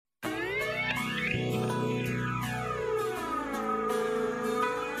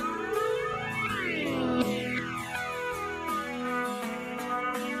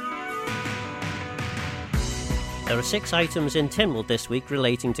There are 6 items in Tynwald this week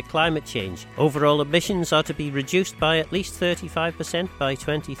relating to climate change. Overall emissions are to be reduced by at least 35% by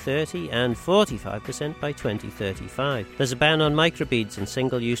 2030 and 45% by 2035. There's a ban on microbeads and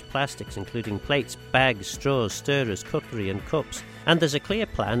single-use plastics, including plates, bags, straws, stirrers, cutlery and cups. And there's a clear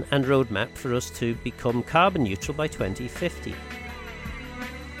plan and roadmap for us to become carbon neutral by 2050.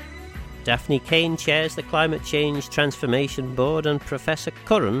 Daphne Kane chairs the Climate Change Transformation Board, and Professor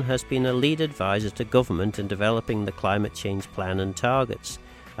Curran has been a lead advisor to government in developing the climate change plan and targets.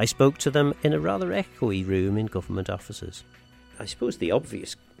 I spoke to them in a rather echoey room in government offices. I suppose the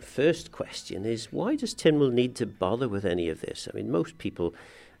obvious first question is, why does Tynwald need to bother with any of this? I mean, most people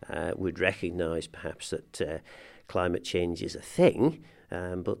would recognise perhaps that climate change is a thing,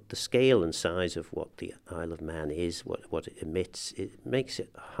 but the scale and size of what the Isle of Man is, what it emits, it makes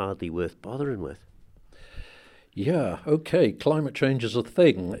it hardly worth bothering with. Yeah, okay, climate change is a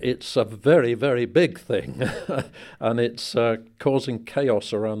thing. It's a very, very big thing, and it's causing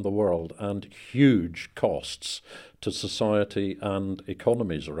chaos around the world and huge costs to society and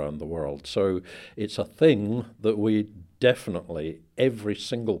economies around the world. So it's a thing that we definitely, every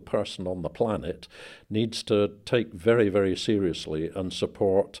single person on the planet needs to take very, very seriously and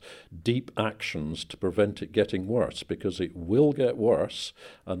support deep actions to prevent it getting worse, because it will get worse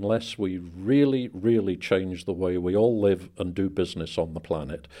unless we really, really change the way we all live and do business on the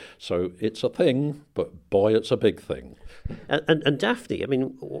planet. So it's a thing, but boy, it's a big thing. And Daphne, I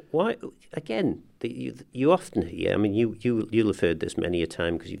mean, why, again, you often hear, I mean, you'll have heard this many a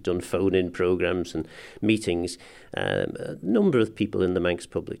time because you've done phone-in programmes and meetings. A number of people in the Manx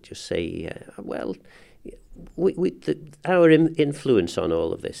public just say, our influence on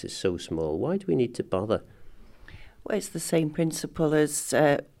all of this is so small. Why do we need to bother? Well, it's the same principle as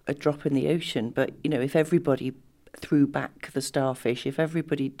a drop in the ocean. But, you know, if everybody threw back the starfish, if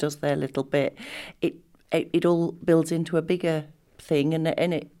everybody does their little bit, it all builds into a bigger thing, and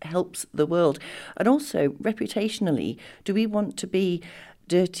it helps the world. And also, reputationally, do we want to be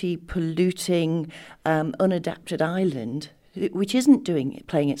dirty, polluting, unadapted island which isn't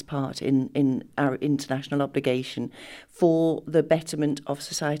playing its part in our international obligation for the betterment of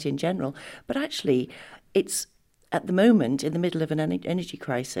society in general? But actually, it's at the moment in the middle of an energy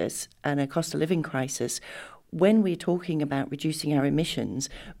crisis and a cost of living crisis. When we're talking about reducing our emissions,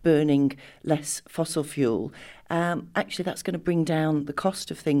 burning less fossil fuel, actually that's going to bring down the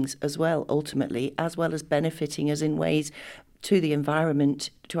cost of things as well, ultimately, as well as benefiting us in ways to the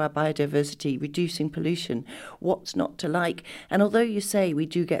environment, to our biodiversity, reducing pollution. What's not to like? And although you say we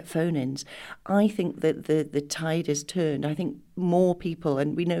do get phone-ins, I think that the tide has turned. I think more people,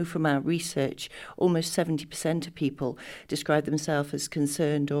 and we know from our research, almost 70% of people describe themselves as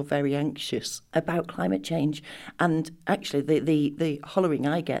concerned or very anxious about climate change. And actually, the hollering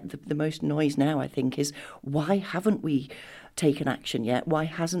I get, the most noise now, I think, is why haven't we taken action yet? Why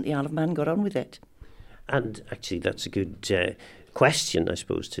hasn't the Isle of Man got on with it? And actually, that's a good question, I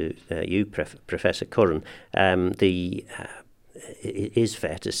suppose, to you, Professor Curran. It is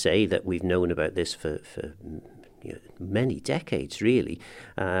fair to say that we've known about this for many decades, really.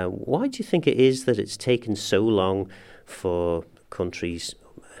 Why do you think it is that it's taken so long for countries,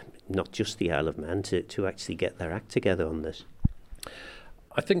 not just the Isle of Man, to actually get their act together on this?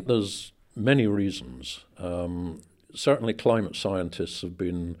 I think there's many reasons. Certainly climate scientists have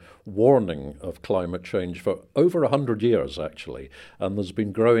been warning of climate change for over 100 years, actually, and there's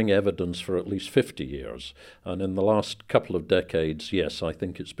been growing evidence for at least 50 years. And in the last couple of decades, yes, I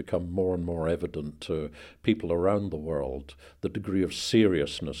think it's become more and more evident to people around the world the degree of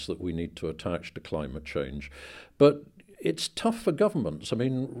seriousness that we need to attach to climate change. But it's tough for governments. I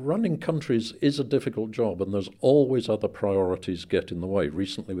mean, running countries is a difficult job, and there's always other priorities get in the way.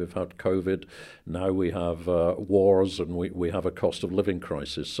 Recently we've had COVID, now we have wars, and we have a cost of living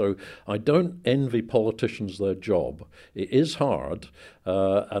crisis. So I don't envy politicians their job. It is hard,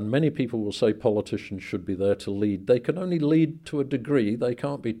 and many people will say politicians should be there to lead. They can only lead to a degree. They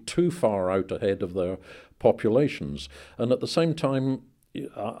can't be too far out ahead of their populations. And at the same time,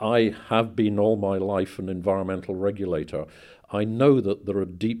 I have been all my life an environmental regulator. I know that there are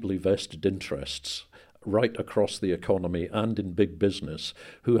deeply vested interests right across the economy and in big business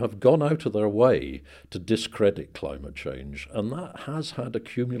who have gone out of their way to discredit climate change, and that has had a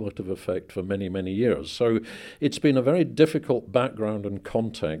cumulative effect for many, many years. So it's been a very difficult background and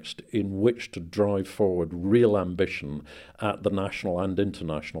context in which to drive forward real ambition at the national and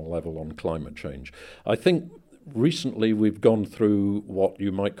international level on climate change. I think recently we've gone through what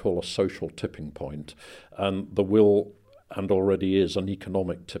you might call a social tipping point, and there will and already is an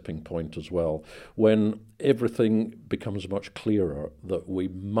economic tipping point as well, when everything becomes much clearer that we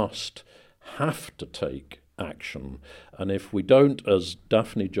have to take action. And if we don't, as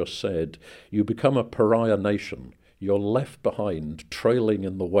Daphne just said, you become a pariah nation. You're left behind, trailing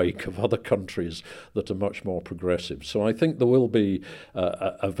in the wake of other countries that are much more progressive. So I think there will be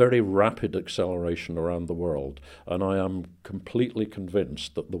a very rapid acceleration around the world, and I am completely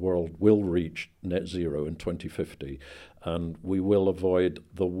convinced that the world will reach net zero in 2050, and we will avoid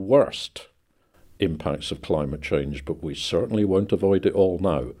the worst impacts of climate change, but we certainly won't avoid it all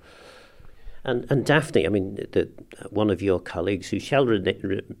now. And Daphne, I mean, one of your colleagues, who shall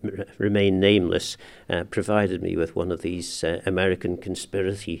remain nameless, provided me with one of these American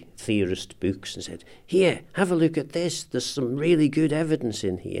conspiracy theorist books and said, "Here, have a look at this. There's some really good evidence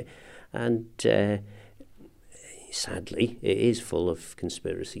in here." And sadly, it is full of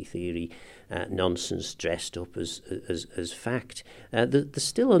conspiracy theory nonsense dressed up as fact. There's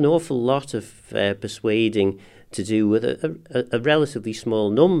still an awful lot of persuading to do with a relatively small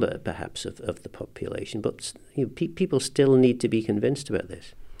number, perhaps, of the population, but people still need to be convinced about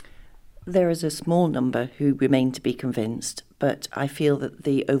this. There is a small number who remain to be convinced, but I feel that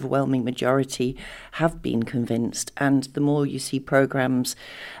the overwhelming majority have been convinced, and the more you see programmes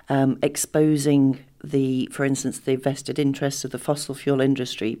exposing for instance, the vested interests of the fossil fuel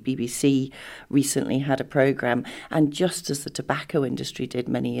industry. BBC recently had a programme, and just as the tobacco industry did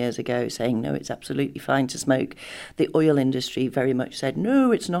many years ago, saying, no, it's absolutely fine to smoke, the oil industry very much said,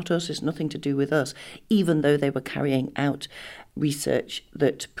 no, it's not us, it's nothing to do with us, even though they were carrying out research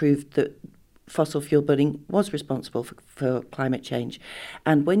that proved that fossil fuel burning was responsible for climate change.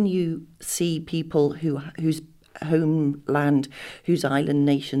 And when you see people whose homeland, whose island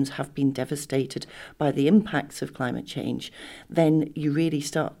nations have been devastated by the impacts of climate change, then you really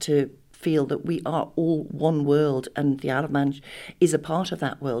start to feel that we are all one world, and the Isle of Man is a part of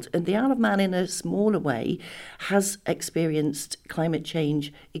that world. And the Isle of Man, in a smaller way, has experienced climate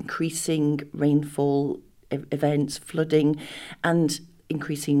change, increasing rainfall events, flooding, and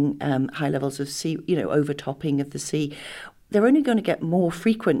increasing high levels of sea, overtopping of the sea. They're only going to get more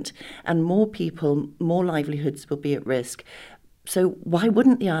frequent, and more people, more livelihoods will be at risk. So why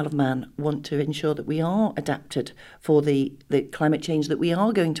wouldn't the Isle of Man want to ensure that we are adapted for the climate change that we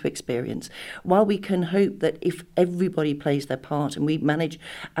are going to experience? While we can hope that if everybody plays their part and we manage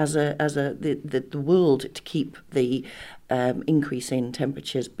as the world to keep the increase in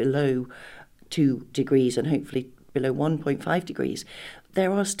temperatures below 2 degrees and hopefully below 1.5 degrees,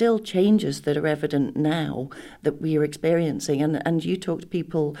 there are still changes that are evident now that we are experiencing. And you talk to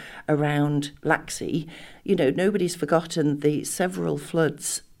people around Laxey, nobody's forgotten the several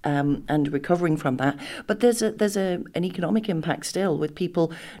floods and recovering from that. But there's an economic impact still, with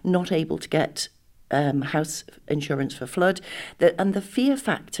people not able to get house insurance for flood, and the fear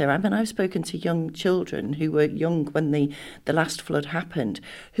factor. I mean, I've spoken to young children who were young when the last flood happened,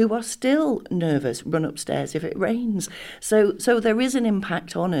 who are still nervous, run upstairs if it rains. So there is an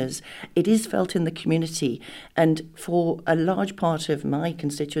impact on us. It is felt in the community, and for a large part of my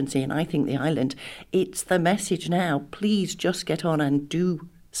constituency, and I think the island, it's the message now, please just get on and do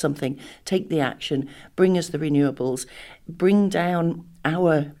something, take the action, bring us the renewables, bring down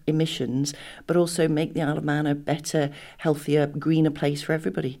our emissions, but also make the Isle of Man a better, healthier, greener place for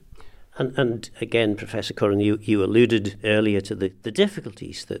everybody. And again, Professor Curran, you alluded earlier to the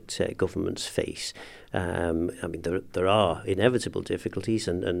difficulties that governments face. I mean, there are inevitable difficulties,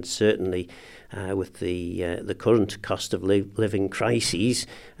 and certainly with the current cost of living crises,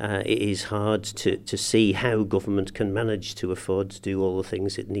 it is hard to see how government can manage to afford to do all the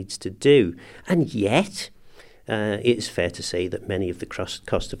things it needs to do. And yet, it is fair to say that many of the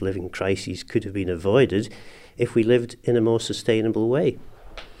cost of living crises could have been avoided if we lived in a more sustainable way.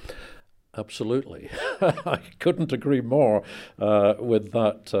 Absolutely. I couldn't agree more with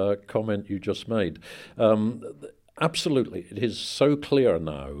that comment you just made. Absolutely. It is so clear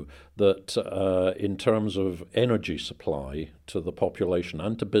now that in terms of energy supply to the population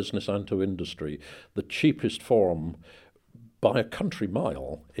and to business and to industry, the cheapest form by a country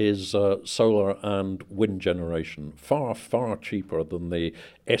mile is solar and wind generation, far, far cheaper than the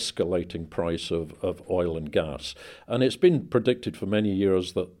escalating price of oil and gas. And it's been predicted for many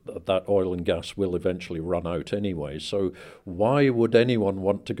years that oil and gas will eventually run out anyway. So why would anyone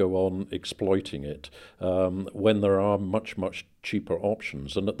want to go on exploiting it when there are much, much cheaper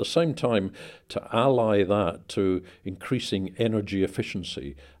options? And at the same time, to ally that to increasing energy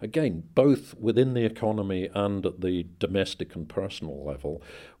efficiency, again, both within the economy and at the domestic and personal level,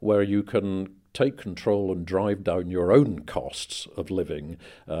 where you can take control and drive down your own costs of living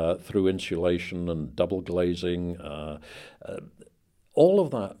through insulation and double glazing, All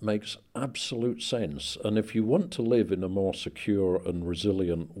of that makes absolute sense. And if you want to live in a more secure and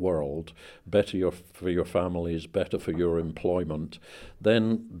resilient world, better for your families, better for your employment,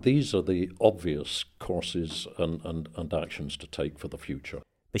 then these are the obvious courses and actions to take for the future.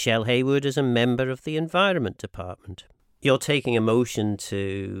 Michelle Haywood is a member of the Environment Department. You're taking a motion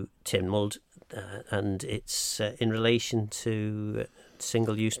to Tynwald, and it's in relation to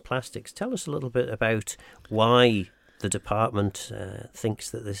single-use plastics. Tell us a little bit about why the department thinks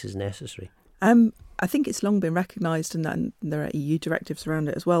that this is necessary. I think it's long been recognised, and there are EU directives around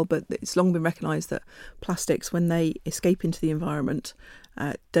it as well, but it's long been recognised that plastics, when they escape into the environment,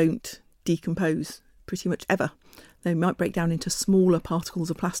 don't decompose pretty much ever. They might break down into smaller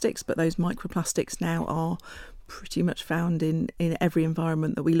particles of plastics, but those microplastics now are pretty much found in every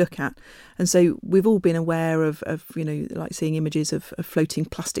environment that we look at. And so we've all been aware of like seeing images of floating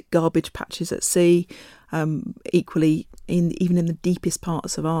plastic garbage patches at sea. Equally, even in the deepest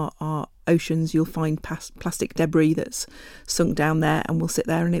parts of our oceans, you'll find plastic debris that's sunk down there and will sit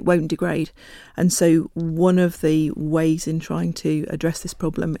there and it won't degrade. And so one of the ways in trying to address this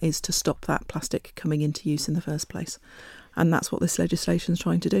problem is to stop that plastic coming into use in the first place. And that's what this legislation is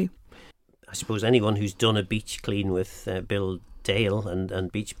trying to do. I suppose anyone who's done a beach clean with Bill Dale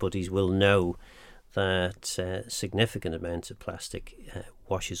and Beach Buddies will know that significant amounts of plastic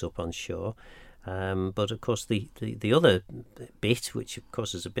washes up on shore. But of course the other bit, which of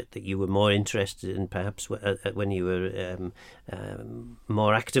course is a bit that you were more interested in perhaps when you were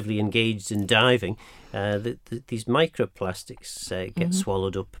more actively engaged in diving, these microplastics get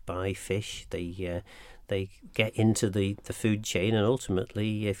swallowed up by fish. They get into the food chain, and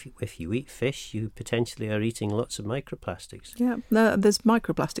ultimately, if you eat fish, you potentially are eating lots of microplastics. Yeah, there's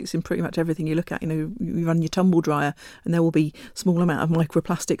microplastics in pretty much everything you look at. You run your tumble dryer, and there will be small amount of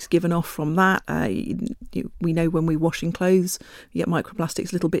microplastics given off from that. We know when we're washing clothes, you get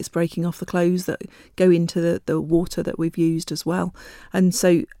microplastics, little bits breaking off the clothes that go into the water that we've used as well. And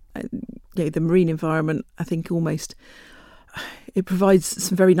so, the marine environment, I think, almost it provides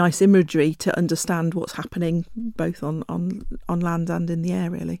some very nice imagery to understand what's happening both on land and in the air,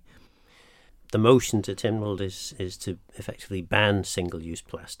 really. The motion to Tynwald is to effectively ban single-use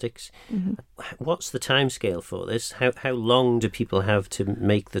plastics. Mm-hmm. What's the timescale for this? How long do people have to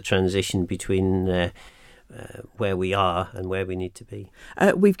make the transition between where we are and where we need to be?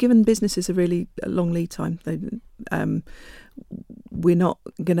 We've given businesses a really long lead time. We're not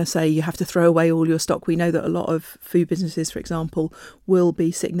going to say you have to throw away all your stock. We know that a lot of food businesses, for example, will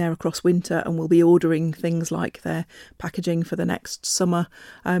be sitting there across winter and will be ordering things like their packaging for the next summer.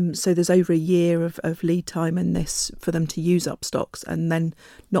 So there's over a year of lead time in this for them to use up stocks and then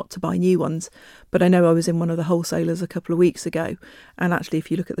not to buy new ones. But I know I was in one of the wholesalers a couple of weeks ago, and actually if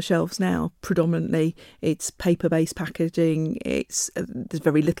you look at the shelves now, predominantly it's paper-based packaging, there's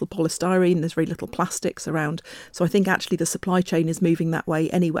very little polystyrene, there's very little plastics around. So I think actually the supply chain is moving that way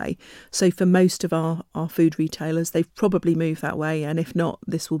anyway. So for most of our food retailers, they've probably moved that way, and if not,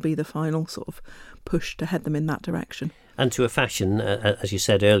 this will be the final sort of push to head them in that direction. And to a fashion, as you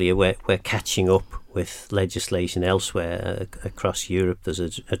said earlier, we're catching up with legislation elsewhere across Europe. There's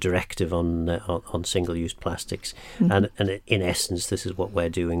a directive on single-use plastics, mm-hmm. and in essence, this is what we're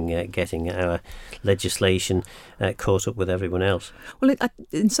doing, getting our legislation caught up with everyone else. Well,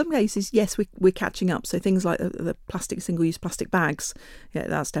 in some cases, yes, we're catching up. So things like the single-use plastic bags, yeah,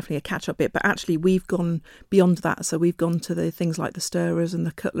 that's definitely a catch-up bit. But actually, we've gone beyond that. So we've gone to the things like the stirrers and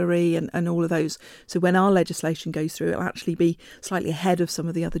the cutlery and all of those. So when our legislation goes through, it'll actually be slightly ahead of some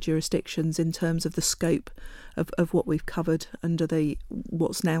of the other jurisdictions in terms of the scope of what we've covered under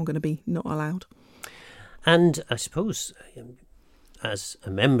what's now going to be not allowed. And I suppose as a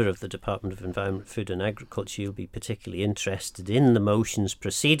member of the Department of Environment, Food and Agriculture, you'll be particularly interested in the motions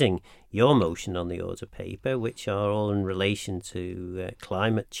preceding your motion on the order paper, which are all in relation to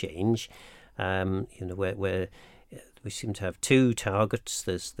climate change, where we seem to have two targets.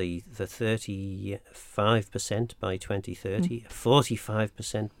 There's the 35% by 2030,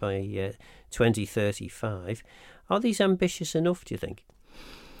 45% by 2035. Are these ambitious enough, do you think?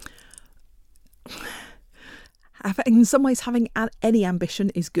 In some ways, having any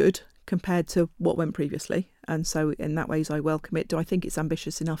ambition is good compared to what went previously. And so in that ways, I welcome it. Do I think it's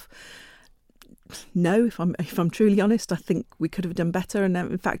ambitious enough? No, if I'm truly honest, I think we could have done better. And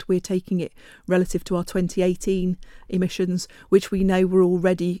in fact, we're taking it relative to our 2018 emissions, which we know were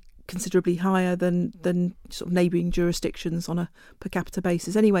already considerably higher than sort of neighbouring jurisdictions on a per capita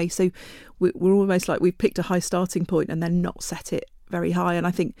basis anyway. So we're almost like we've picked a high starting point and then not set it very high. And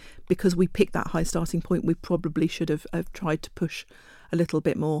I think because we picked that high starting point, we probably should have tried to push a little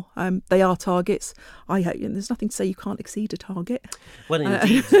bit more. They are targets. I hope, there's nothing to say you can't exceed a target. Well,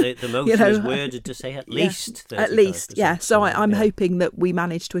 indeed, the motion is worded to say at least 35%. At least, yeah. So I'm hoping that we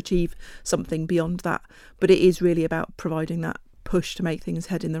manage to achieve something beyond that. But it is really about providing that push to make things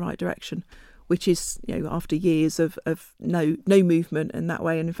head in the right direction, which is, after years of no movement in that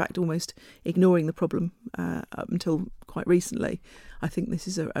way, and in fact almost ignoring the problem up until quite recently. I think this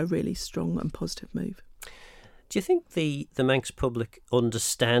is a really strong and positive move. Do you think the Manx public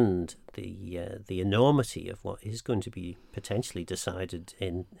understand the enormity of what is going to be potentially decided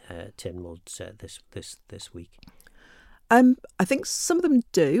in Tynwald this week? I think some of them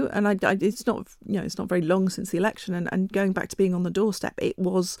do, and it's not very long since the election, and going back to being on the doorstep, it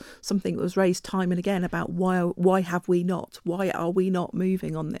was something that was raised time and again about why have we not? Why are we not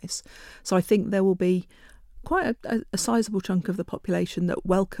moving on this? So I think there will be quite a sizable chunk of the population that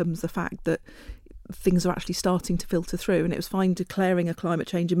welcomes the fact that things are actually starting to filter through, and it was fine declaring a climate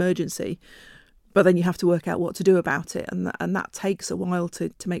change emergency, but then you have to work out what to do about it, and that takes a while to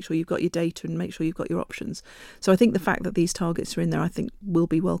make sure you've got your data and make sure you've got your options. So I think the fact that these targets are in there, I think, will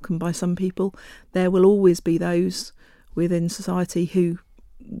be welcomed by some people. There will always be those within society who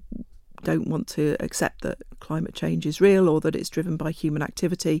don't want to accept that climate change is real or that it's driven by human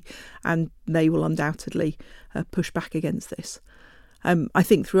activity, and they will undoubtedly push back against this. I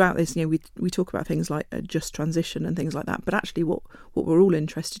think throughout this, we talk about things like a just transition and things like that, but actually what we're all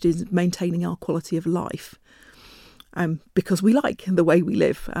interested in is maintaining our quality of life, because we like the way we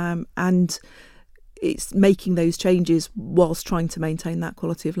live, and it's making those changes whilst trying to maintain that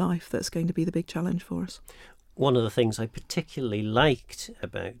quality of life that's going to be the big challenge for us. One of the things I particularly liked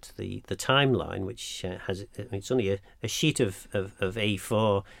about the timeline, which it's only a sheet of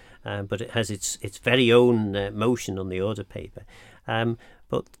A4, but it has its very own motion on the order paper.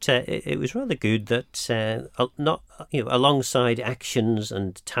 But it was rather good that not alongside actions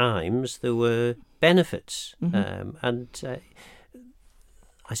and times there were benefits, and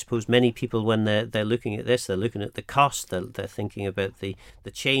I suppose many people, when they're looking at this, they're looking at the cost, they're thinking about the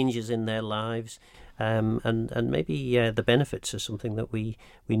changes in their lives, and maybe the benefits are something that we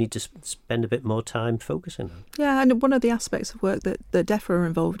need to spend a bit more time focusing on. Yeah, and one of the aspects of work that DEFRA are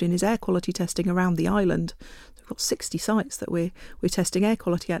involved in is air quality testing around the island. We've got 60 sites that we're testing air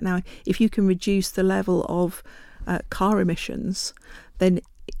quality at now. If you can reduce the level of car emissions, then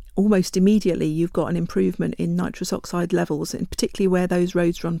almost immediately you've got an improvement in nitrous oxide levels, and particularly where those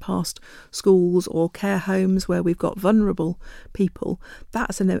roads run past schools or care homes where we've got vulnerable people.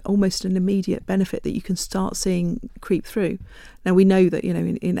 That's almost an immediate benefit that you can start seeing creep through. Now we know that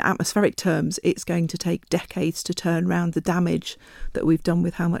in atmospheric terms it's going to take decades to turn around the damage that we've done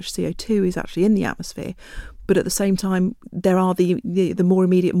with how much CO2 is actually in the atmosphere, but at the same time there are the more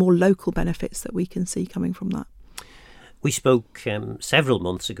immediate, more local benefits that we can see coming from that. We spoke several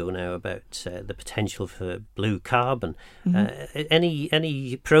months ago now about the potential for blue carbon.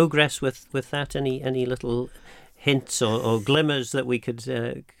 Any progress with that? Any little hints or glimmers that we could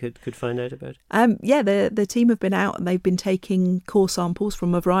find out about? Yeah, the team have been out and they've been taking core samples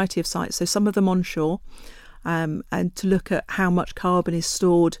from a variety of sites. So some of them onshore, and to look at how much carbon is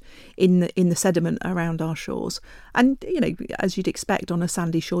stored in the sediment around our shores. And as you'd expect on a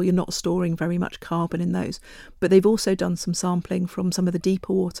sandy shore, you're not storing very much carbon in those. But they've also done some sampling from some of the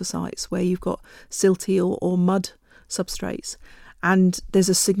deeper water sites where you've got silty or mud substrates. And there's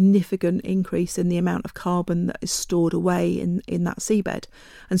a significant increase in the amount of carbon that is stored away in that seabed.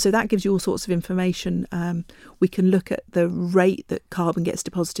 And so that gives you all sorts of information. We can look at the rate that carbon gets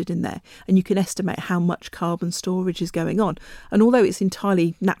deposited in there, and you can estimate how much carbon storage is going on. And although it's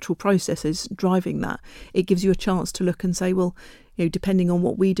entirely natural processes driving that, it gives you a chance to look and say, well, depending on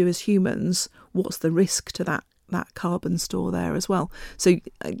what we do as humans, what's the risk to that carbon store there as well. So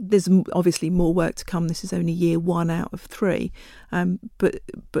there's obviously more work to come. This is only year 1 out of 3, but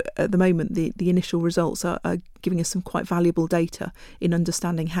at the moment the initial results are giving us some quite valuable data in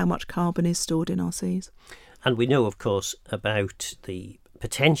understanding how much carbon is stored in our seas. And we know, of course, about the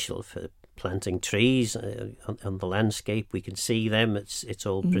potential for planting trees on the landscape. We can see them. It's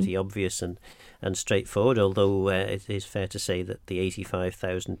all pretty obvious and straightforward, although it is fair to say that the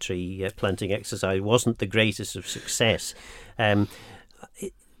 85,000 tree planting exercise wasn't the greatest of success.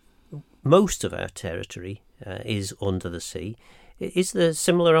 Most of our territory is under the sea. Is there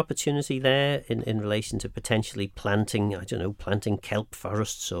similar opportunity there in relation to potentially planting kelp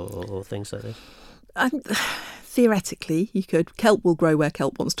forests or things like this? Theoretically, you could. Kelp will grow where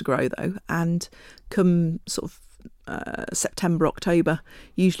kelp wants to grow, though, and come sort of September, October.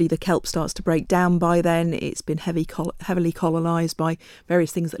 Usually the kelp starts to break down by then. It's been heavily colonised by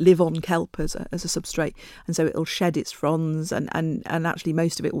various things that live on kelp as a substrate, and so it'll shed its fronds, and actually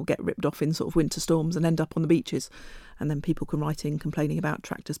most of it will get ripped off in sort of winter storms and end up on the beaches, and then people can write in complaining about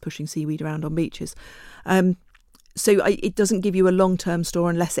tractors pushing seaweed around on beaches. So it doesn't give you a long-term store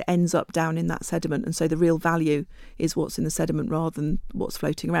unless it ends up down in that sediment, and so the real value is what's in the sediment rather than what's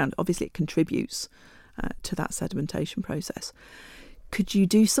floating around. Obviously it contributes to that sedimentation process. Could you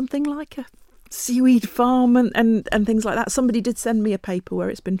do something like a seaweed farm and things like that? Somebody did send me a paper where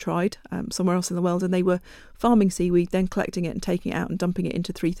it's been tried somewhere else in the world, and they were farming seaweed, then collecting it and taking it out and dumping it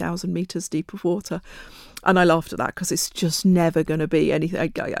into 3,000 metres deep of water. And I laughed at that because it's just never going to be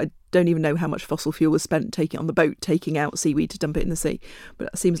anything. I don't even know how much fossil fuel was spent taking on the boat, taking out seaweed to dump it in the sea. But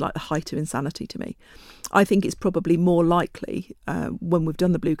it seems like the height of insanity to me. I think it's probably more likely when we've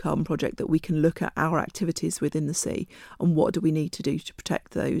done the Blue Carbon Project that we can look at our activities within the sea and what do we need to do to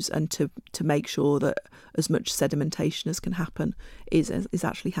protect those, and to make sure that as much sedimentation as can happen is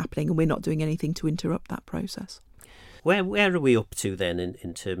actually happening, and we're not doing anything to interrupt that process. Where are we up to then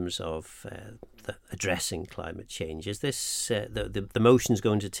in terms of addressing climate change? Is this the motions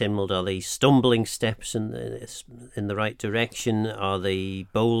going to Tynwald? Are they stumbling steps in the right direction? Are they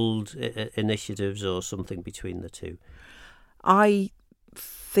bold initiatives, or something between the two? I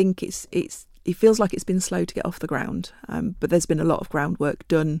think it feels like it's been slow to get off the ground, but there's been a lot of groundwork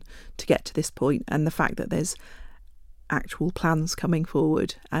done to get to this point, and the fact that there's actual plans coming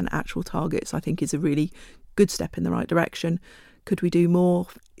forward and actual targets, I think, is a really good step in the right direction. Could we do more?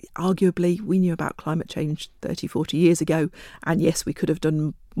 Arguably, we knew about climate change 30, 40 years ago, and yes, we could have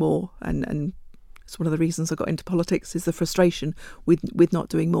done more, and it's one of the reasons I got into politics, is the frustration with not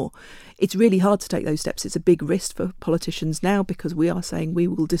doing more. It's really hard to take those steps. It's a big risk for politicians now, because we are saying we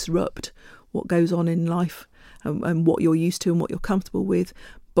will disrupt what goes on in life and what you're used to and what you're comfortable with,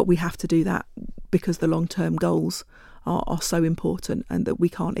 but we have to do that because the long-term goals are so important, and that we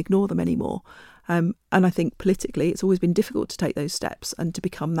can't ignore them anymore. And I think politically it's always been difficult to take those steps and to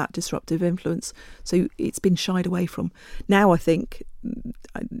become that disruptive influence. So it's been shied away from. Now I think,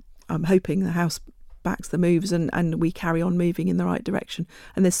 I'm hoping the House backs the moves and we carry on moving in the right direction.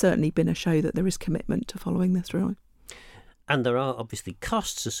 And there's certainly been a show that there is commitment to following this through. And there are obviously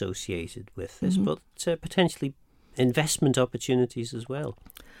costs associated with this, but potentially investment opportunities as well.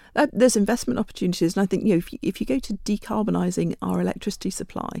 There's investment opportunities, and I think, if you go to decarbonising our electricity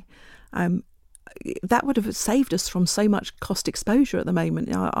supply, that would have saved us from so much cost exposure at the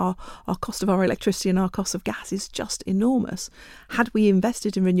moment. Our cost of our electricity and our cost of gas is just enormous. Had we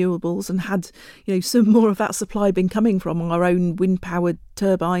invested in renewables and had some more of that supply been coming from our own wind-powered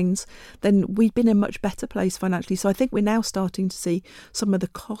turbines, then we'd been in a much better place financially. So I think we're now starting to see some of the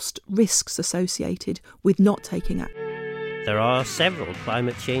cost risks associated with not taking action. There are several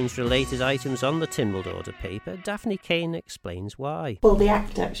climate change related items on the Tynwald Order paper. Daphne Kane explains why. Well, the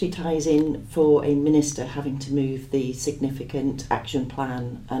Act actually ties in for a minister having to move the significant action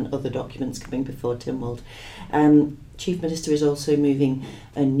plan and other documents coming before Tynwald. Chief Minister is also moving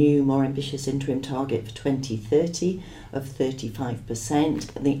a new, more ambitious interim target for 2030 of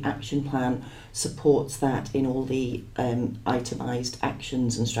 35%. And the action plan supports that in all the itemised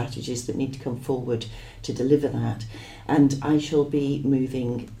actions and strategies that need to come forward to deliver that. And I shall be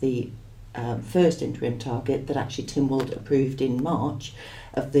moving the first interim target that actually Tynwald approved in March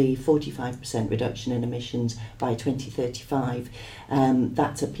of the 45% reduction in emissions by 2035.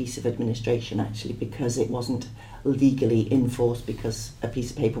 That's a piece of administration actually, because it wasn't legally enforced because a piece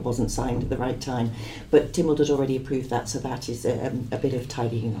of paper wasn't signed at the right time. But Tynwald has already approved that, so that is a bit of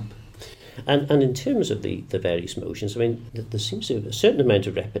tidying up. And in terms of the various motions, I mean, there seems to be a certain amount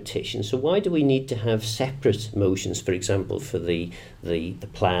of repetition. So why do we need to have separate motions, for example, for the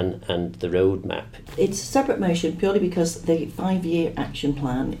plan and the roadmap? It's a separate motion purely because the 5-year action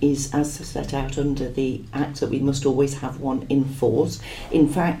plan is as set out under the Act, that we must always have one in force. In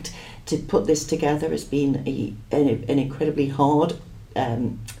fact, to put this together has been an incredibly hard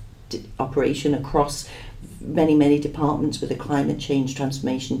operation across many departments, with a climate change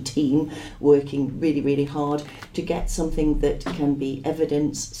transformation team working really hard to get something that can be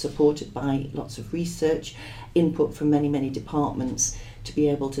evidence supported by lots of research, input from many departments, to be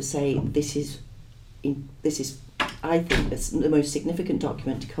able to say this is I think the most significant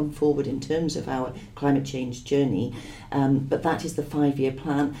document to come forward in terms of our climate change journey, but that is the 5-year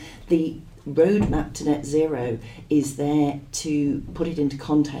plan. The roadmap to net zero is there to put it into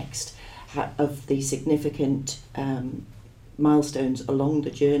context of the significant milestones along the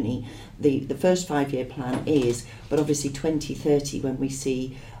journey. The first 5-year plan is, but obviously 2030, when we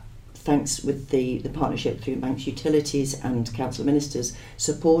see thanks with the partnership through Manx Utilities and Council of Ministers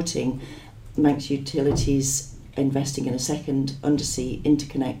supporting Manx Utilities investing in a second undersea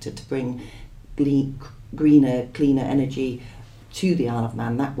interconnector to bring greener, cleaner energy to the Isle of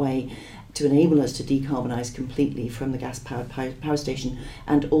Man, that way to enable us to decarbonise completely from the gas-powered power station,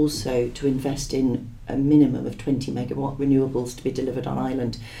 and also to invest in a minimum of 20 megawatt renewables to be delivered on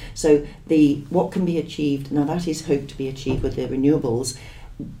island. So what can be achieved, now that is hoped to be achieved with the renewables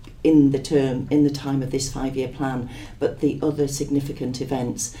in the time of this 5-year plan, but the other significant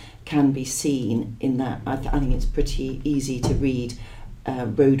events can be seen in that. I think it's pretty easy to read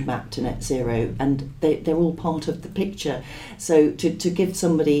roadmap to net zero, and they're all part of the picture. So to give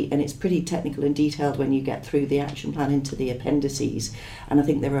somebody, and it's pretty technical and detailed when you get through the action plan into the appendices, and I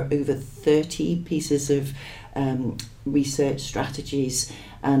think there are over 30 pieces of research strategies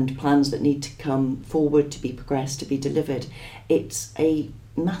and plans that need to come forward to be progressed, to be delivered. It's a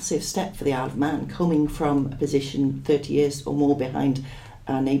massive step for the Isle of Man, coming from a position 30 years or more behind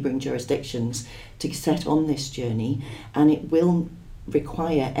our neighbouring jurisdictions, to set on this journey, and it will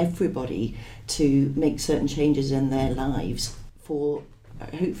require everybody to make certain changes in their lives for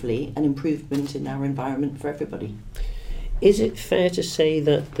hopefully an improvement in our environment for everybody. Is it fair to say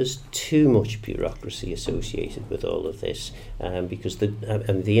that there's too much bureaucracy associated with all of this? Because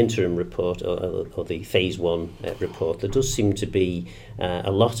the interim report or the phase 1 report, there does seem to be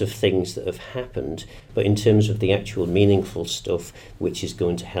a lot of things that have happened, but in terms of the actual meaningful stuff which is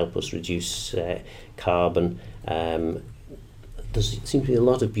going to help us reduce carbon, there seems to be a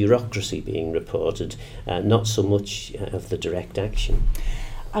lot of bureaucracy being reported, not so much of the direct action.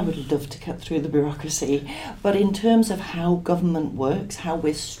 I would love to cut through the bureaucracy, but in terms of how government works, how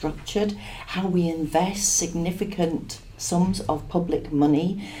we're structured, how we invest significant sums of public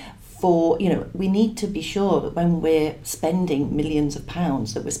money for, we need to be sure that when we're spending millions of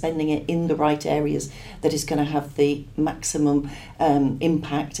pounds, that we're spending it in the right areas that is going to have the maximum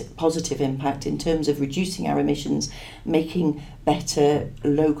positive impact in terms of reducing our emissions, making better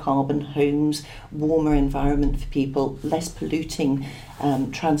low carbon homes, warmer environment for people, less polluting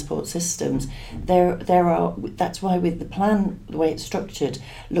transport systems. That's why with the plan, the way it's structured,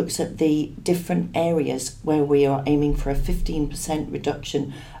 looks at the different areas where we are aiming for a 15%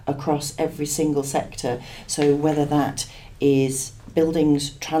 reduction across every single sector. So whether that is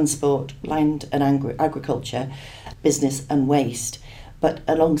buildings, transport, land and agriculture, business and waste, but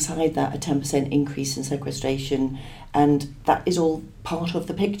alongside that a 10% increase in sequestration, and that is all part of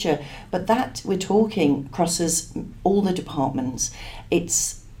the picture. But that we're talking crosses all the departments.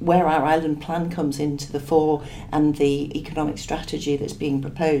 It's where our island plan comes into the fore, and the economic strategy that's being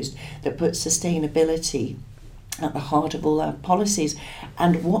proposed that puts sustainability at the heart of all our policies.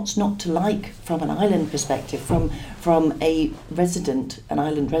 And what's not to like from an island perspective, from an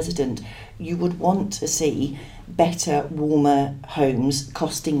island resident, you would want to see better, warmer homes,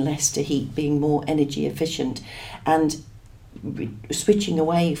 costing less to heat, being more energy efficient, and switching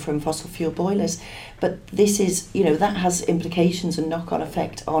away from fossil fuel boilers. But this is, that has implications and knock-on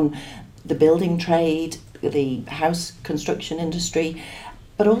effect on the building trade, the house construction industry,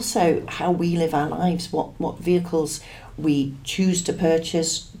 but also how we live our lives, what vehicles we choose to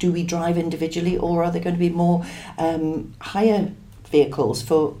purchase. Do we drive individually, or are there going to be more hire vehicles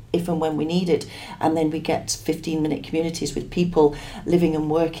for if and when we need it? And then we get 15-minute communities with people living and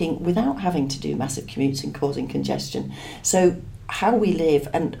working without having to do massive commutes and causing congestion. So how we live,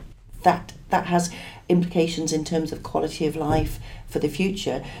 and that has implications in terms of quality of life for the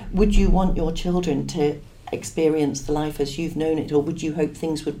future. Would you want your children to experience the life as you've known it, or would you hope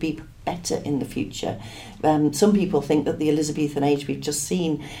things would be better in the future? Some people think that the Elizabethan age we've just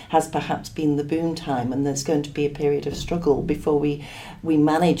seen has perhaps been the boom time, and there's going to be a period of struggle before we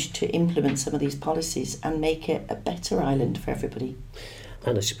manage to implement some of these policies and make it a better island for everybody.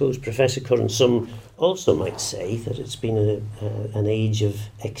 And I suppose, Professor Curran, some also might say that it's been an age of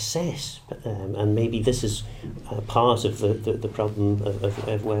excess, and maybe this is part of the problem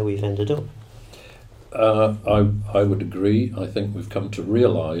of where we've ended up. I would agree. I think we've come to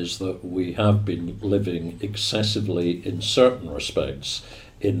realise that we have been living excessively in certain respects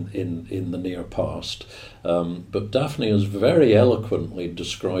in the near past. But Daphne has very eloquently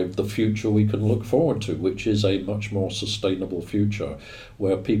described the future we can look forward to, which is a much more sustainable future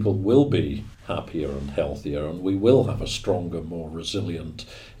where people will be happier and healthier, and we will have a stronger, more resilient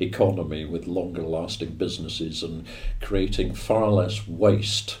economy with longer lasting businesses and creating far less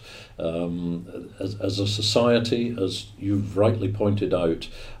waste. As a society, as you've rightly pointed out,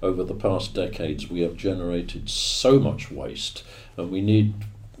 over the past decades we have generated so much waste, and we need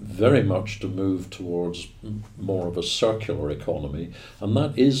very much to move towards more of a circular economy, and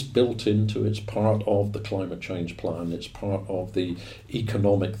that is built into, it's part of the climate change plan, it's part of the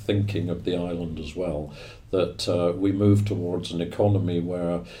economic thinking of the island as well, that we move towards an economy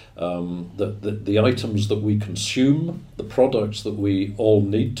where the items that we consume, the products that we all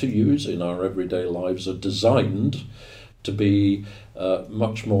need to use in our everyday lives, are designed to be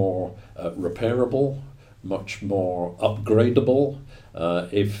much more repairable, much more upgradable.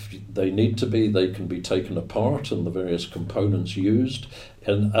 If they need to be, they can be taken apart and the various components used.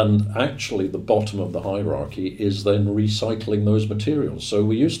 And actually the bottom of the hierarchy is then recycling those materials. So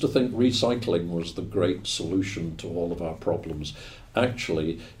we used to think recycling was the great solution to all of our problems.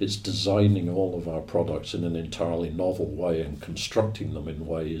 Actually, it's designing all of our products in an entirely novel way and constructing them in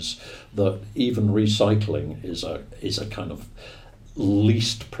ways that even recycling is a kind of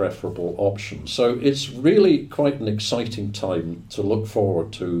least preferable option. So it's really quite an exciting time to look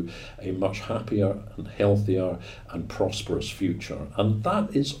forward to a much happier and healthier and prosperous future. And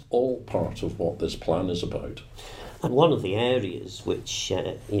that is all part of what this plan is about. And one of the areas which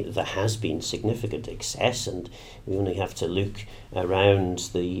there has been significant excess, and we only have to look around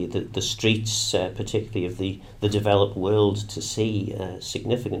the streets, particularly of the developed world, to see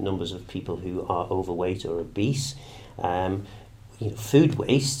significant numbers of people who are overweight or obese. Food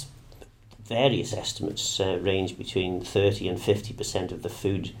waste, various estimates range between 30 and 50% of the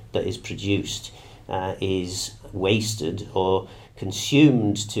food that is produced is wasted or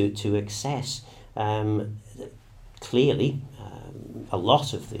consumed to excess. Clearly, a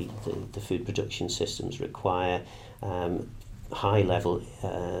lot of the food production systems require high levels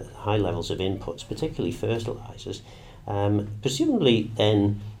of inputs, particularly fertilizers. Presumably,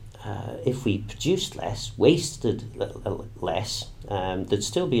 then, if we produced less, wasted less, there'd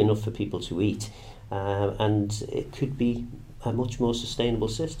still be enough for people to eat, and it could be a much more sustainable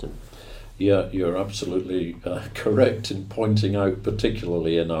system. Yeah, you're absolutely correct in pointing out,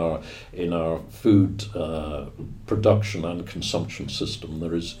 particularly in our food production and consumption system,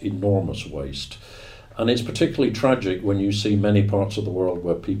 there is enormous waste. And it's particularly tragic when you see many parts of the world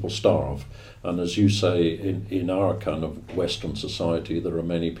where people starve. And as you say, in our kind of Western society, there are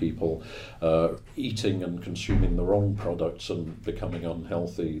many people eating and consuming the wrong products and becoming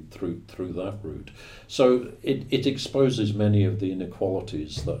unhealthy through that route. So it exposes many of the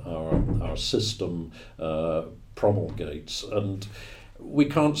inequalities that our system promulgates. And we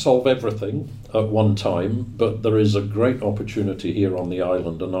can't solve everything at one time, but there is a great opportunity here on the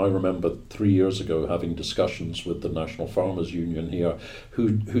island. And I remember 3 years ago having discussions with the National Farmers Union here,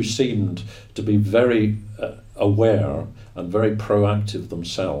 who seemed to be very aware and very proactive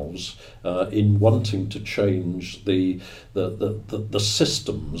themselves in wanting to change the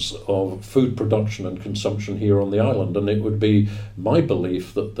systems of food production and consumption here on the island. And it would be my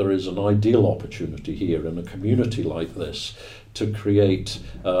belief that there is an ideal opportunity here in a community like this to create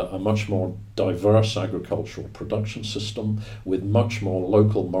a much more diverse agricultural production system with much more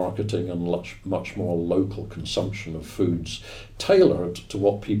local marketing and much more local consumption of foods tailored to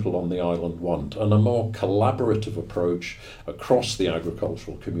what people on the island want, and a more collaborative approach across the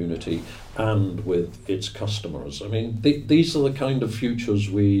agricultural community and with its customers. I mean, these are the kind of futures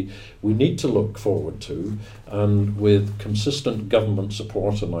we need to look forward to, and with consistent government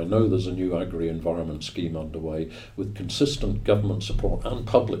support, and I know there's a new agri-environment scheme underway, with consistent government support and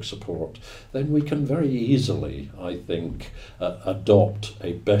public support, then we can very easily, I think, adopt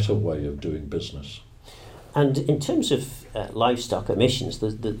a better way of doing business. And in terms of livestock emissions,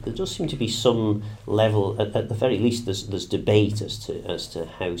 there does seem to be some level, at the very least, there's debate as to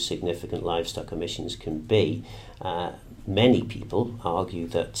how significant livestock emissions can be. Many people argue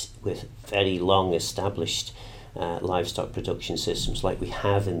that with very long established livestock production systems like we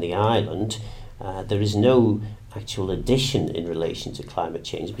have in the island, there is no actual addition in relation to climate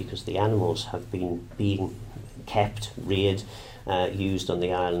change because the animals have been being kept, reared, used on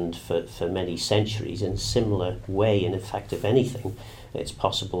the island for many centuries in a similar way. And in fact, if anything, it's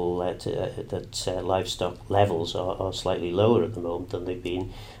possible that livestock levels are slightly lower at the moment than they've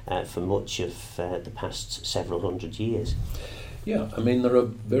been for much of the past several hundred years. Yeah, I mean, there are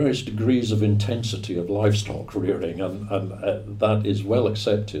various degrees of intensity of livestock rearing, and that is well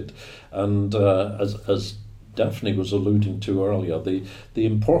accepted. And as Daphne was alluding to earlier, the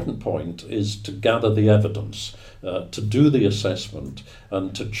important point is to gather the evidence, to do the assessment,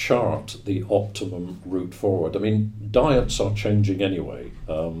 and to chart the optimum route forward. I mean, diets are changing anyway.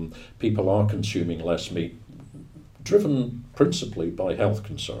 People are consuming less meat, driven principally by health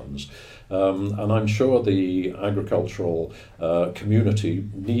concerns. And I'm sure the agricultural community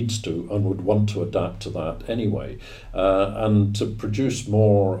needs to and would want to adapt to that anyway. And to produce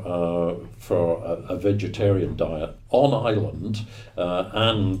more for a vegetarian diet on island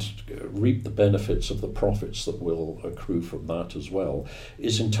and reap the benefits of the profits that will accrue from that as well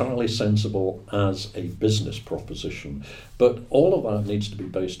is entirely sensible as a business proposition. But all of that needs to be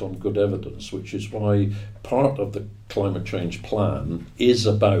based on good evidence, which is why part of the climate change plan is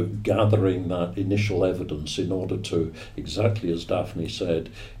about gathering that initial evidence in order to, exactly as Daphne said,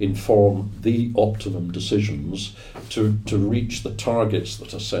 inform the optimum decisions to reach the targets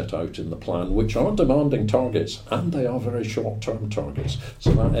that are set out in the plan, which are demanding targets, and they are very short-term targets.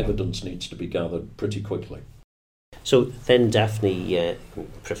 So that evidence needs to be gathered pretty quickly. So then Daphne,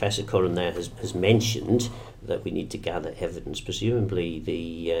 Professor Curran there has mentioned that we need to gather evidence. Presumably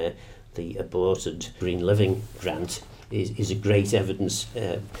the aborted Green Living grant is a great evidence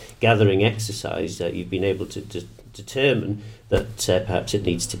gathering exercise. You've been able to determine that perhaps it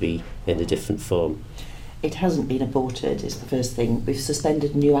needs to be in a different form. It hasn't been aborted, is the first thing. We've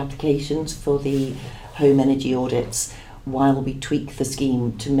suspended new applications for the home energy audits while we tweak the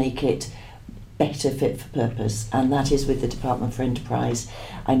scheme to make it better fit for purpose, and that is with the Department for Enterprise.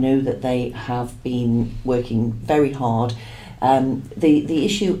 I know that they have been working very hard. The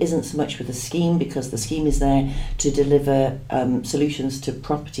issue isn't so much with the scheme, because the scheme is there to deliver solutions to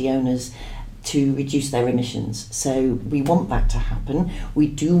property owners to reduce their emissions. So we want that to happen. We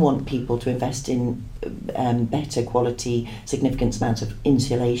do want people to invest in better quality, significant amounts of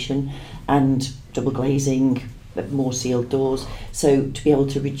insulation and double glazing, more sealed doors, so to be able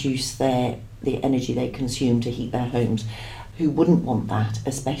to reduce the energy they consume to heat their homes. Who wouldn't want that,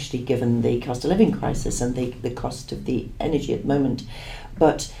 especially given the cost of living crisis and the cost of the energy at the moment?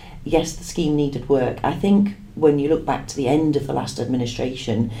 But yes, the scheme needed work. I think when you look back to the end of the last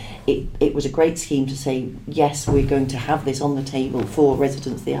administration, it was a great scheme to say, yes, we're going to have this on the table for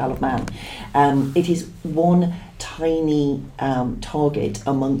residents of the Isle of Man. It is one tiny target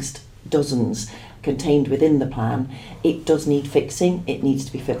amongst dozens contained within the plan. It does need fixing, it needs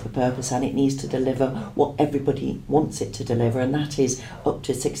to be fit for purpose, and it needs to deliver what everybody wants it to deliver, and that is up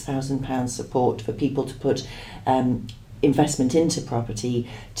to £6,000 support for people to put investment into property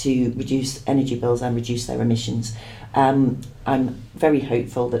to reduce energy bills and reduce their emissions. I'm very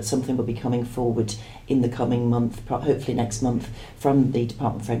hopeful that something will be coming forward in the coming month, hopefully next month, from the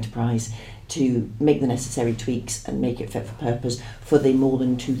Department for Enterprise to make the necessary tweaks and make it fit for purpose for the more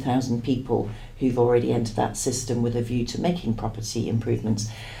than 2,000 people who've already entered that system with a view to making property improvements.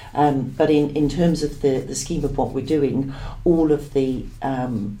 But in terms of the scheme of what we're doing, all of the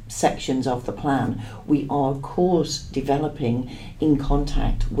sections of the plan, we are of course developing in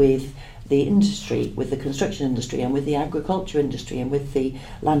contact with the industry, with the construction industry and with the agriculture industry and with the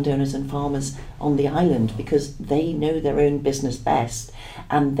landowners and farmers on the island, because they know their own business best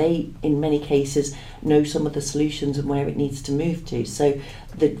and they in many cases know some of the solutions and where it needs to move to. So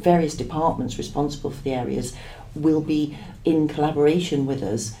the various departments responsible for the areas will be in collaboration with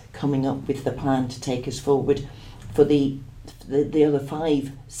us coming up with the plan to take us forward for the other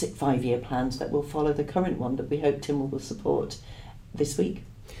 5-year plans that will follow the current one that we hope Tynwald will support this week.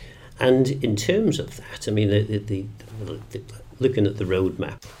 And in terms of that, I mean, the looking at the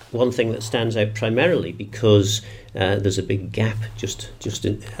roadmap, one thing that stands out primarily, because there's a big gap just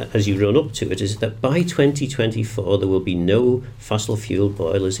as you run up to it, is that by 2024 there will be no fossil fuel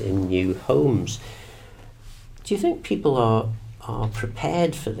boilers in new homes. Do you think people are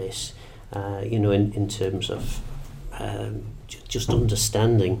prepared for this, in terms of just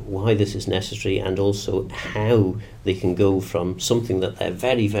understanding why this is necessary, and also how they can go from something that they're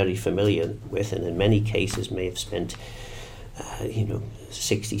very, very familiar with, and in many cases may have spent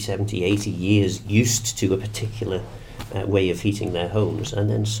 60, 70, 80 years used to a particular way of heating their homes, and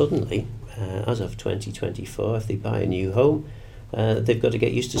then suddenly, as of 2024, if they buy a new home, they've got to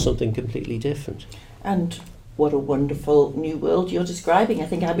get used to something completely different. And what a wonderful new world you're describing. I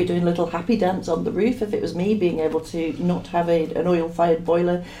think I'd be doing a little happy dance on the roof if it was me, being able to not have an oil-fired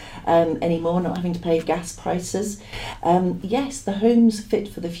boiler anymore, not having to pay gas prices. Yes, the homes fit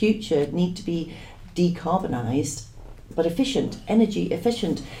for the future need to be decarbonised, but efficient, energy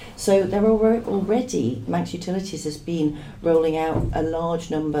efficient. So there are already, Manx Utilities has been rolling out a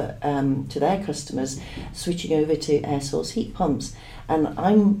large number to their customers, switching over to air source heat pumps. And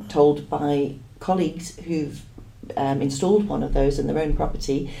I'm told by colleagues who've installed one of those in their own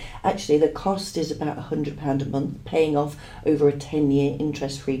property, actually the cost is about £100 a month, paying off over a 10-year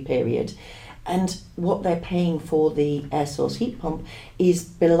interest-free period. and what they're paying for the air source heat pump is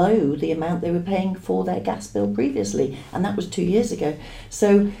below the amount they were paying for their gas bill previously, and that was 2 years ago.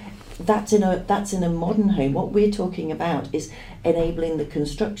 So that's in a modern home. What we're talking about is enabling the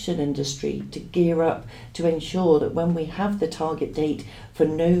construction industry to gear up to ensure that when we have the target date for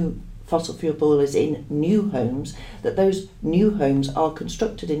no fossil fuel boilers in new homes, that those new homes are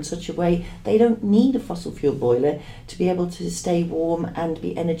constructed in such a way they don't need a fossil fuel boiler to be able to stay warm and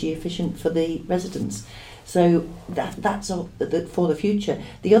be energy efficient for the residents. So that's for the future.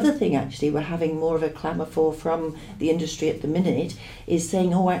 The other thing, actually, we're having more of a clamour for from the industry at the minute is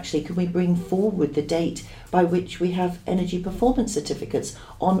saying, oh, actually, can we bring forward the date by which we have energy performance certificates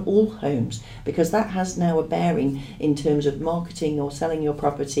on all homes? Because that has now a bearing in terms of marketing or selling your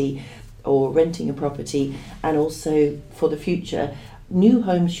property or renting a property, and also for the future. New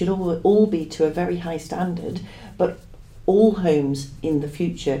homes should all be to a very high standard, but all homes in the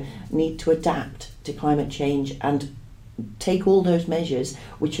future need to adapt to climate change and take all those measures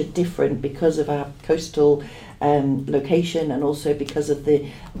which are different because of our coastal location and also because of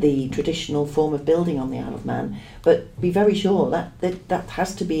the traditional form of building on the Isle of Man. But be very sure that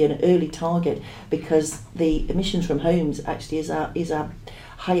has to be an early target, because the emissions from homes actually is our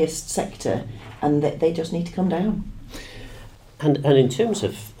highest sector, and they just need to come down. And in terms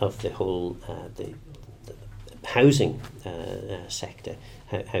of the whole the housing sector,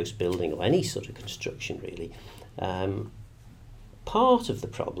 house building or any sort of construction really, part of the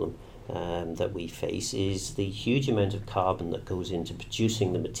problem that we face is the huge amount of carbon that goes into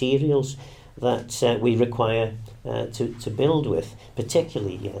producing the materials that we require to build with.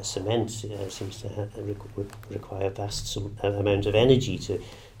 Particularly cement seems to require vast amount of energy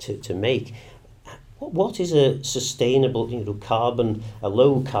to make. What is a sustainable, a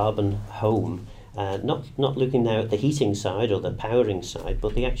low carbon home? Not looking now at the heating side or the powering side,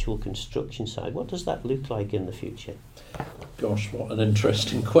 but the actual construction side. What does that look like in the future? Gosh, what an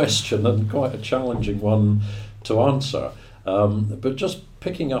interesting question, and quite a challenging one to answer. But just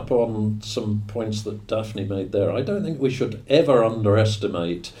picking up on some points that Daphne made there, I don't think we should ever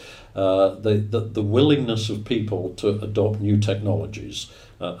underestimate the willingness of people to adopt new technologies,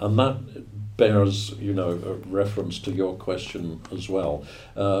 and that bears, a reference to your question as well.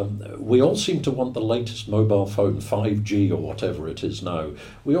 We all seem to want the latest mobile phone, 5G or whatever it is now.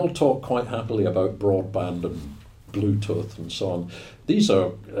 We all talk quite happily about broadband and Bluetooth and so on. These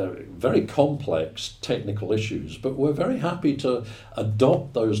are very complex technical issues, but we're very happy to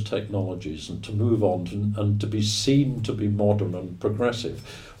adopt those technologies and to move on and to be seen to be modern and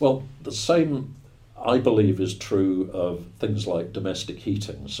progressive. Well, the same, I believe, is true of things like domestic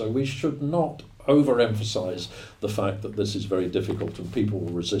heating. So we should not overemphasize the fact that this is very difficult and people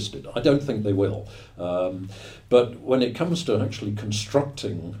will resist it. I don't think they will. But when it comes to actually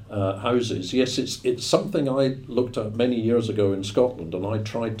constructing houses, yes, it's something I looked at many years ago in Scotland, and I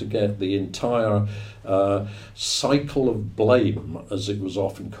tried to get the entire cycle of blame, as it was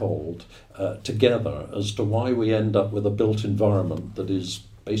often called, together as to why we end up with a built environment that is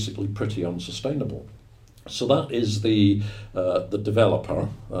basically pretty unsustainable. So that is the developer,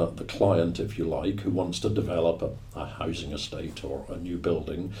 the client, if you like, who wants to develop a housing estate or a new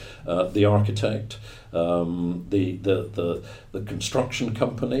building, the architect, the construction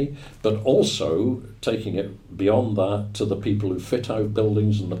company, but also taking it beyond that to the people who fit out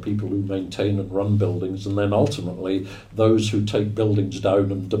buildings and the people who maintain and run buildings, and then ultimately those who take buildings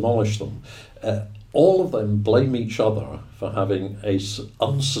down and demolish them. All of them blame each other for having an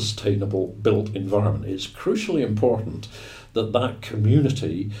unsustainable built environment. It's crucially important that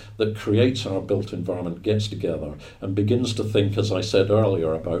community that creates our built environment gets together and begins to think, as I said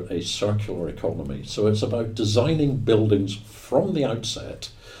earlier, about a circular economy. So it's about designing buildings from the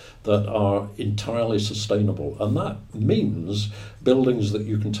outset that are entirely sustainable. And that means buildings that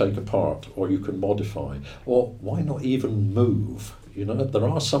you can take apart or you can modify, or why not even move? There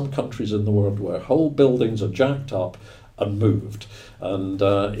are some countries in the world where whole buildings are jacked up and moved. And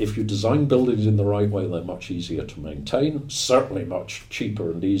if you design buildings in the right way, they're much easier to maintain, certainly much cheaper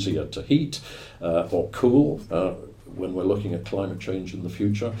and easier to heat or cool when we're looking at climate change in the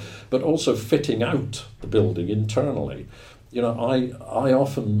future, but also fitting out the building internally. I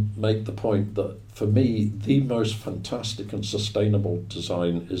often make the point that for me, the most fantastic and sustainable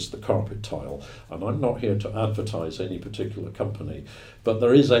design is the carpet tile. And I'm not here to advertise any particular company, but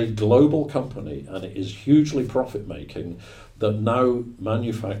there is a global company, and it is hugely profit making, that now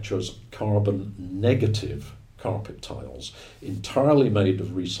manufactures carbon negative carpet tiles, entirely made of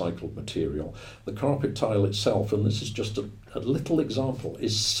recycled material. The carpet tile itself, and this is just a little example,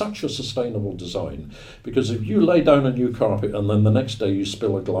 is such a sustainable design, because if you lay down a new carpet and then the next day you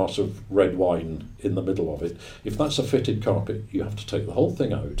spill a glass of red wine in the middle of it, if that's a fitted carpet, you have to take the whole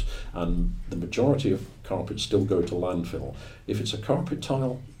thing out, and the majority of carpets still go to landfill. If it's a carpet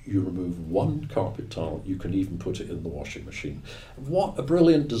tile, you remove one carpet tile, you can even put it in the washing machine. What a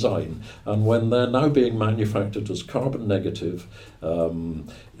brilliant design. And when they're now being manufactured as carbon negative,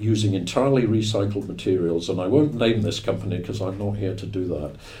 using entirely recycled materials, and I won't name this company because I'm not here to do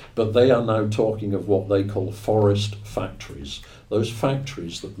that, but they are now talking of what they call forest factories. Those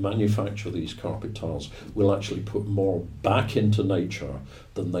factories that manufacture these carpet tiles will actually put more back into nature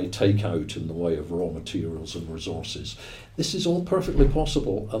than they take out in the way of raw materials and resources. This is all perfectly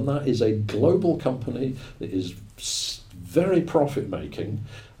possible, and that is a global company that is very profit-making.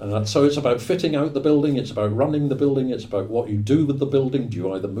 So it's about fitting out the building, it's about running the building, it's about what you do with the building. Do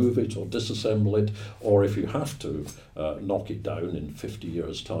you either move it or disassemble it, or if you have to knock it down in 50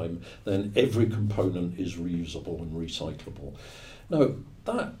 years' time, then every component is reusable and recyclable. Now,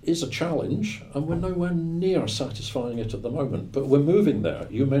 that is a challenge, and we're nowhere near satisfying it at the moment, but we're moving there.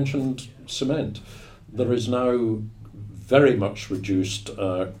 You mentioned cement. There is now very much reduced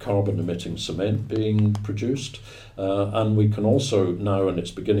carbon-emitting cement being produced, and we can also now, and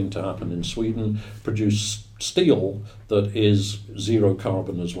it's beginning to happen in Sweden, produce steel that is zero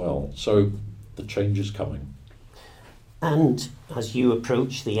carbon as well. So the change is coming. And as you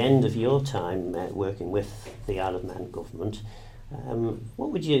approach the end of your time working with the Isle of Man government,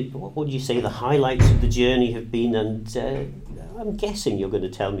 what would you say the highlights of the journey have been? And I'm guessing you're going to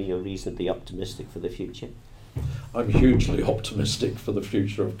tell me you're reasonably optimistic for the future. I'm hugely optimistic for the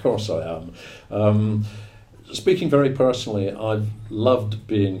future, of course I am. Speaking very personally, I've loved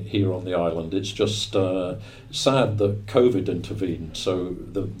being here on the island. It's just sad that COVID intervened, so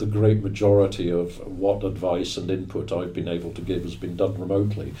the great majority of what advice and input I've been able to give has been done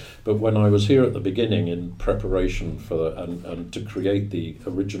remotely. But when I was here at the beginning in preparation for and to create the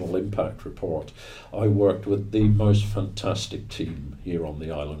original impact report, I worked with the most fantastic team here on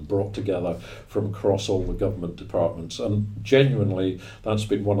the island, brought together from across all the government departments, and genuinely that's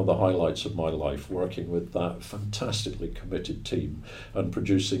been one of the highlights of my life, working with that fantastically committed team and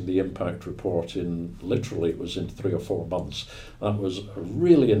producing the impact report in literally, it was in 3 or 4 months. That was a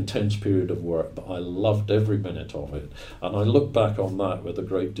really intense period of work, but I loved every minute of it, and I look back on that with a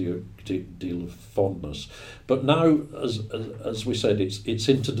great deal of fondness. But now, as we said, it's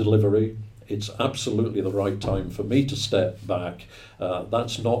into delivery. It's absolutely the right time for me to step back.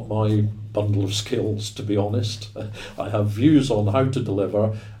 That's not my bundle of skills, to be honest. I have views on how to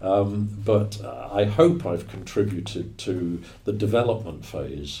deliver, but I hope I've contributed to the development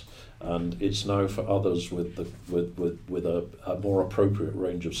phase, and it's now for others with a more appropriate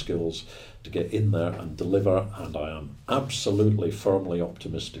range of skills to get in there and deliver, and I am absolutely firmly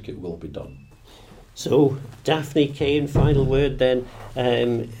optimistic it will be done. So, Daphne Kane, final word then.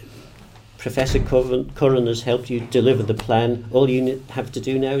 Professor Curran has helped you deliver the plan. All you have to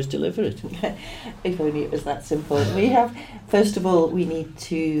do now is deliver it. If only it was that simple. First of all, we need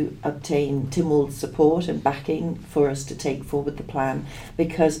to obtain TIML's support and backing for us to take forward the plan,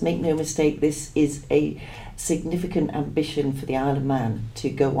 because make no mistake, this is a significant ambition for the Isle of Man to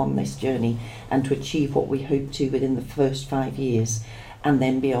go on this journey and to achieve what we hope to within the first 5 years, and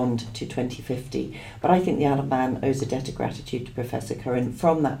then beyond to 2050. But I think the Isle of Man owes a debt of gratitude to Professor Curran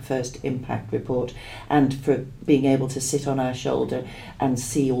from that first impact report, and for being able to sit on our shoulder and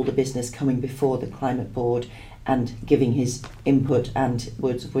see all the business coming before the Climate Board and giving his input and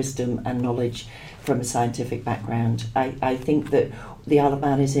words of wisdom and knowledge from a scientific background. I think that the Isle of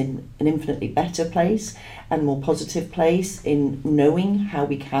Man is in an infinitely better place and more positive place in knowing how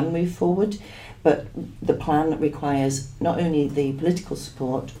we can move forward. But the plan requires not only the political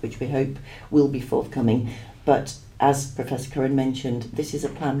support, which we hope will be forthcoming, but as Professor Curran mentioned, this is a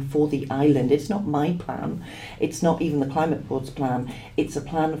plan for the island. It's not my plan. It's not even the Climate Board's plan. It's a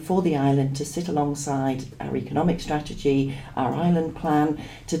plan for the island to sit alongside our economic strategy, our island plan,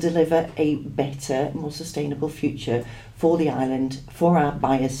 to deliver a better, more sustainable future for the island, for our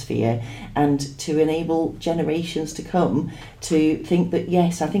biosphere, and to enable generations to come to think that,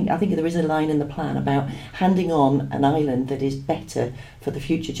 yes, I think there is a line in the plan about handing on an island that is better for the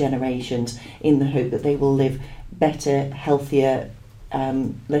future generations, in the hope that they will live better, healthier,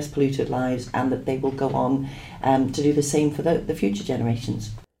 less polluted lives, and that they will go on to do the same for the future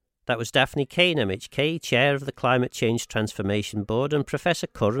generations. That was Daphne Kane, MHK, Chair of the Climate Change Transformation Board, and Professor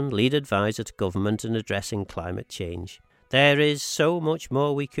Curran, Lead Advisor to Government in Addressing Climate Change. There is so much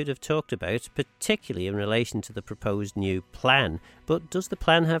more we could have talked about, particularly in relation to the proposed new plan. But does the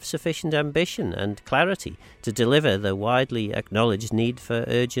plan have sufficient ambition and clarity to deliver the widely acknowledged need for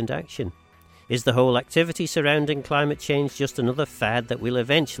urgent action? Is the whole activity surrounding climate change just another fad that we'll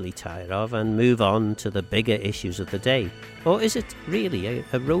eventually tire of and move on to the bigger issues of the day? Or is it really a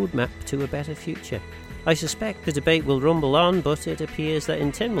roadmap to a better future? I suspect the debate will rumble on, but it appears that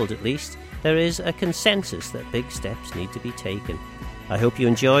in Tynwald at least, there is a consensus that big steps need to be taken. I hope you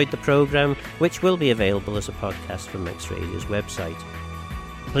enjoyed the programme, which will be available as a podcast from Manx Radio's website.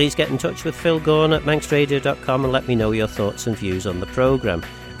 Please get in touch with Phil Gawne at manxradio.com and let me know your thoughts and views on the programme.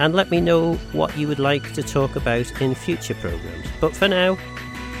 And let me know what you would like to talk about in future programmes. But for now,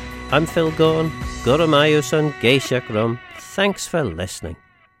 I'm Phil Gawne. Gora Mayusan Geishak Rum. Thanks for listening.